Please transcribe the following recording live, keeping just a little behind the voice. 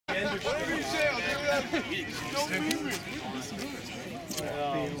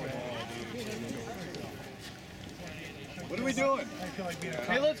What are we doing?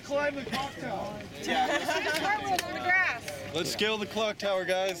 Hey, let's climb the clock tower. Let's scale the clock tower,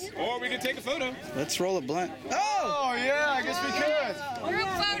 guys. Or we can take a photo. Let's roll a blunt. Oh, yeah, I guess we could. Group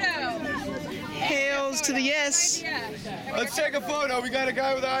photo. Hails to the yes. Let's take a photo. We got a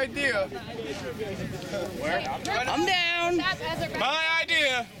guy with an idea. Where? I'm down. My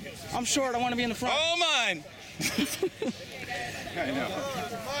idea. I'm short. I want to be in the front. Oh, mine. I know.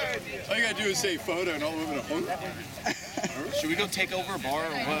 All you gotta do is say photo and all women are photo. Should we go take over a bar or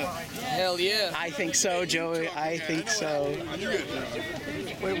what? Hell yeah. I think so, Joey. I think so. You good?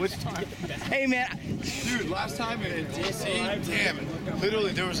 Wait, which time? Hey, man. Dude, last time in DC, damn it.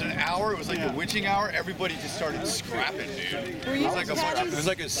 Literally, there was an hour. It was like the witching hour. Everybody just started scrapping, dude. It was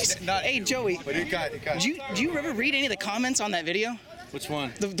like a. Not Hey, Joey. But it got. Do you ever read any of the comments on that video? Which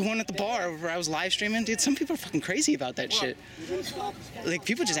one? The one at the bar where I was live streaming? Dude, some people are fucking crazy about that shit. Like,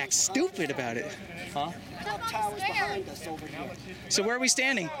 people just act stupid about it. Huh? So where are we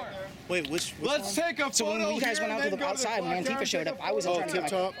standing? Wait, which Let's take a photo. So when you guys went out to the outside, when Antifa showed up, I was in Tip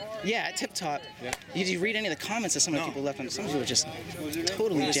Top? Yeah, at Tip Top. Yeah. Did you read any of the comments that some of the people left? And some people were just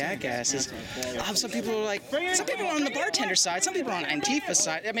totally jackasses. Some people were like, some people are on the bartender side, some people are on Antifa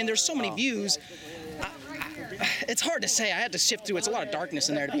side. I mean, there's so many views. It's hard to say. I had to sift through. It's a lot of darkness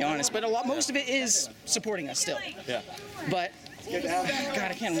in there, to be honest. But most of it is supporting us still. Yeah. But God,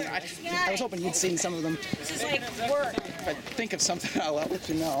 I can't. I was hoping you'd seen some of them. This is like work. If I think of something, I'll let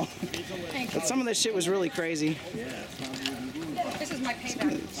you know. But some of this shit was really crazy. This is my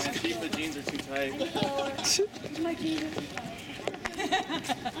payback. Antifa jeans are too tight. My payback.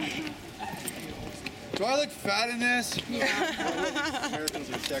 Do I look fat in this? Americans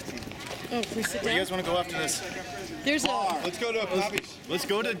are sexy. Oh, can we sit Where do you down? guys want to go after this? There's a Let's go to a Poppy's. Let's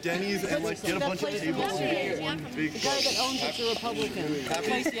go to Denny's and like get a bunch of tables. the guy that owns it's a Republican. The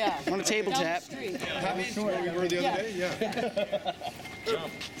place, yeah. On a table Down tap. the street. Poppy's where we were the other day? Yeah. I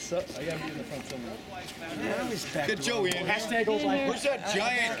gotta be in the front somewhere. Get Joey in. Where's that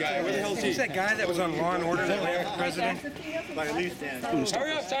giant guy? Where the hell is he? Who's that guy that was on Law and Order that ran for president? By at least Dan.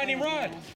 Hurry up, Tiny, run!